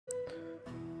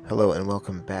Hello and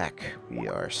welcome back. We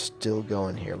are still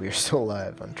going here. We are still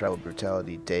alive on Tribal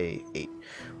Brutality Day 8.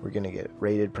 We're going to get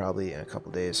raided probably in a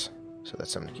couple days, so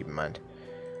that's something to keep in mind.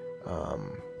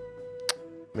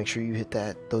 Make sure you hit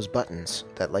those buttons,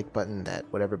 that like button, that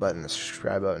whatever button, the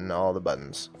subscribe button, all the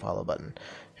buttons, follow button.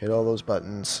 Hit all those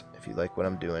buttons if you like what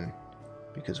I'm doing,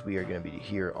 because we are going to be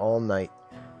here all night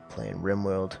playing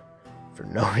Rimworld for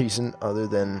no reason other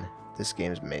than this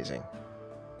game is amazing.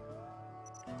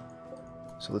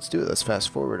 So let's do it. Let's fast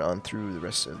forward on through the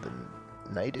rest of the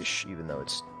nightish, even though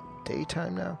it's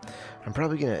daytime now. I'm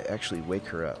probably going to actually wake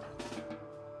her up,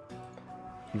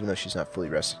 even though she's not fully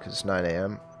rested because it's 9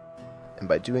 a.m. And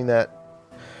by doing that,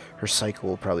 her cycle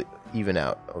will probably even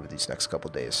out over these next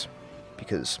couple days,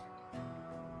 because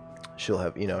she'll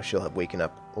have, she'll have woken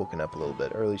up a little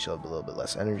bit early. She'll have a little bit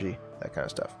less energy, that kind of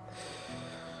stuff.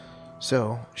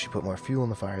 So she put more fuel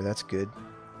in the fire. That's good.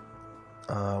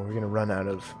 We're going to run out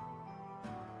of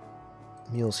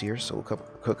meals here, so we'll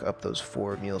cook up those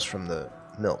 4 meals from the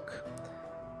milk.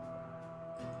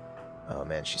 Oh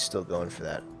man, she's still going for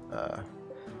that,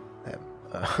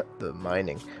 the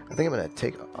mining. I think I'm going to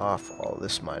take off all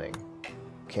this mining,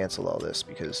 cancel all this,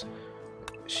 because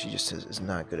she just is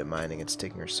not good at mining. It's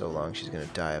taking her so long. She's going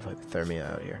to die of hypothermia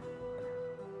out here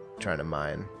trying to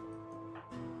mine.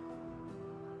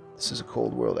 This is a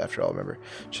cold world after all, remember.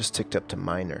 Just ticked up to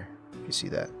minor. You see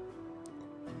that?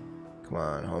 Come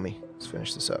on, homie. Let's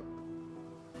finish this up.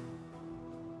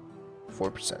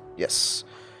 4%. Yes.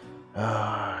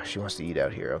 She wants to eat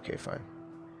out here. Okay, fine.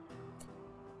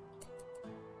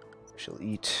 She'll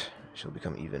eat. She'll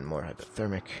become even more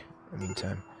hypothermic in the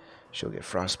meantime. She'll get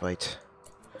frostbite.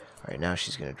 Alright, now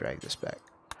she's going to drag this back,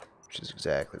 which is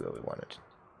exactly what we wanted.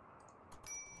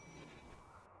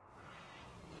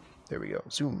 There we go.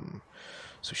 Zoom.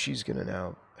 So she's going to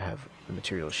now have the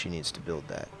materials she needs to build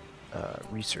that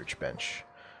research bench.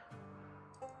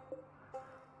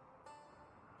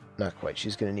 Not quite.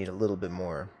 She's going to need a little bit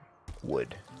more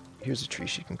wood. Here's a tree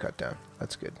she can cut down.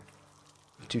 That's good.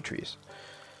 2 trees.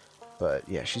 But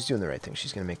yeah, she's doing the right thing.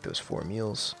 She's going to make those 4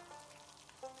 meals.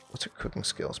 What's her cooking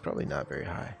skills? Probably not very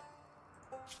high.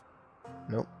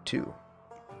 Nope, 2.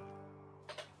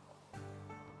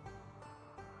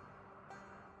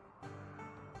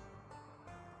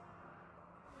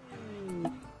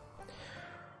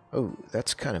 Oh,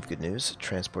 that's kind of good news.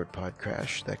 Transport pod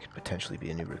crash. That could potentially be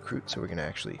a new recruit. So we're going to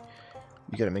actually...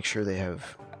 We got to make sure they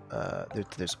have...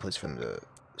 there's a place for them to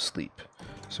sleep.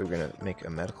 So we're going to make a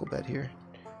medical bed here.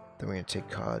 Then we're going to take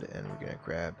Cod and we're going to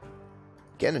grab...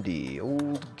 Gennady.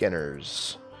 Old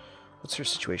Genners. What's her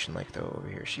situation like, though, over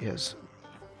here? She has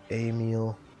a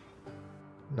meal.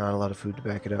 Not a lot of food to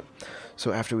back it up.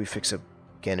 So after we fix up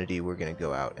Gennady, we're going to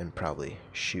go out and probably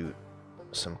shoot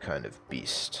some kind of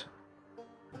beast.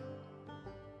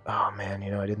 Oh man,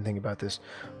 I didn't think about this.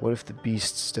 What if the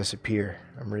beasts disappear?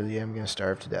 I really am going to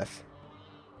starve to death.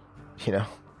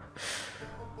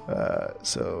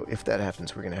 So if that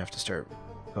happens, we're going to have to start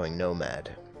going nomad.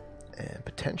 And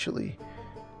potentially,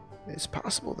 it's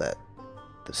possible that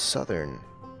the southern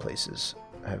places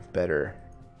have better,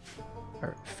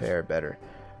 or fare better.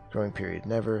 Growing period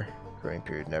never, growing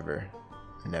period never,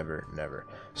 never, never.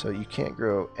 So you can't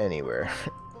grow anywhere.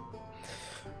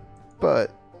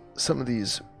 But some of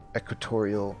these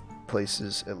equatorial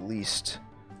places at least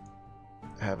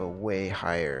have a way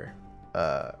higher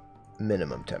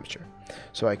minimum temperature.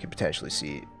 So I could potentially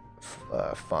see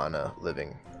fauna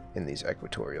living in these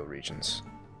equatorial regions.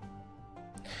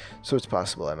 So it's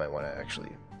possible I might want to actually,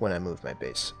 when I move my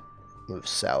base, move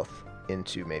south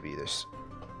into maybe this...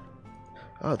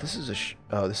 Oh, this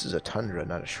is a tundra,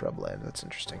 not a shrubland. That's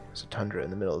interesting. There's a tundra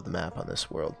in the middle of the map on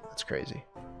this world. That's crazy.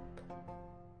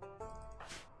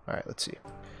 Alright, let's see.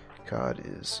 Cod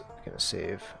is going to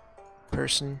save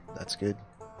person. That's good.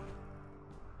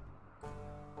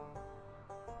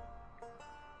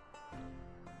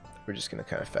 We're just going to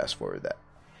kind of fast forward that.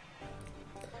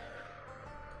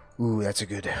 Ooh, that's a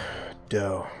good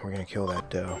doe. We're going to kill that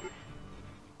doe.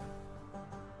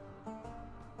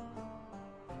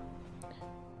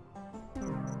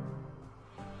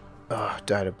 Oh,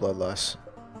 died of blood loss.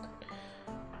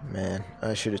 Man,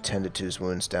 I should have tended to his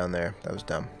wounds down there. That was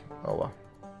dumb. Oh well.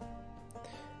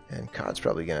 And Cod's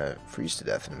probably gonna freeze to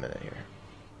death in a minute here.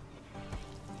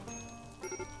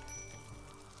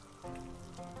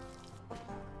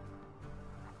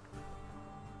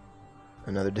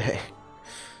 Another day.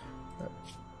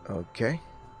 Okay.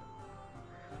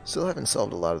 Still haven't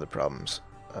solved a lot of the problems.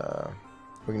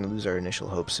 We're gonna lose our initial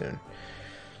hope soon.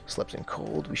 Slept in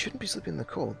cold. We shouldn't be sleeping in the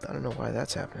cold. I don't know why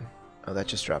that's happening. Oh, that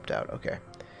just dropped out. Okay.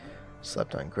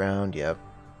 Slept on ground. Yep.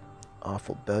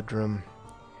 Awful bedroom.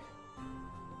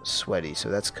 sweaty, so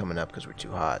that's coming up because we're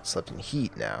too hot. Slept in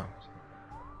heat now.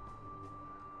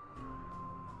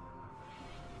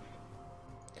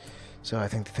 So I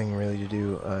think the thing really to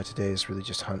do today is really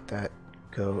just hunt that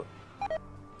goat,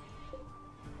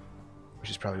 which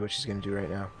is probably what she's going to do right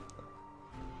now.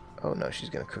 Oh no, she's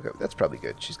going to cook up. That's probably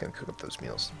good. She's going to cook up those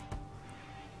meals.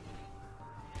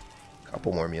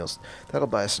 Couple more meals. That'll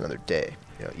buy us another day,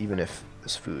 you know, even if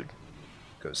this food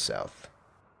goes south.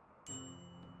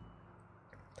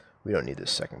 We don't need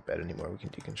this second bed anymore. We can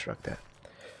deconstruct that.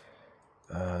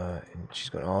 And she's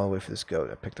going all the way for this goat.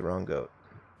 I picked the wrong goat.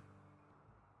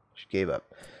 She gave up.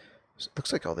 So it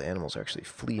looks like all the animals are actually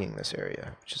fleeing this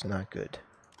area, which is not good.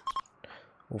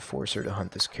 We'll force her to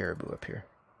hunt this caribou up here.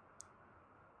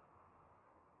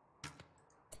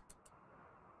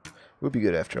 It would be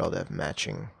good after all to have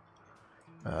matching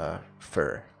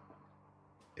fur.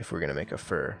 If we're going to make a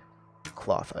fur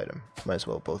cloth item, might as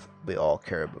well both be all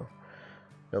caribou.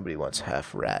 Nobody wants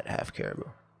half rat, half caribou.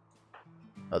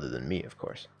 Other than me, of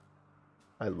course.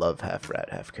 I love half rat,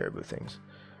 half caribou things.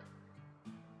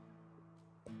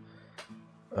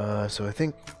 So I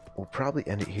think we'll probably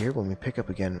end it here. When we pick up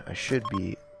again, I should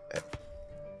be at...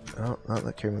 Oh, not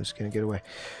that caribou's gonna get away.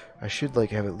 I should like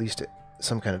have at least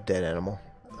some kind of dead animal.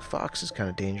 The fox is kind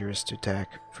of dangerous to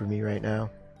attack for me right now.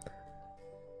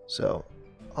 So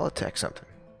I'll attack something.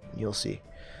 You'll see.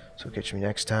 So catch me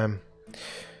next time.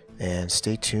 And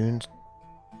stay tuned.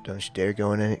 Don't you dare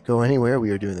go anywhere.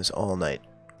 We are doing this all night.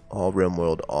 All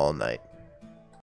Rimworld all night.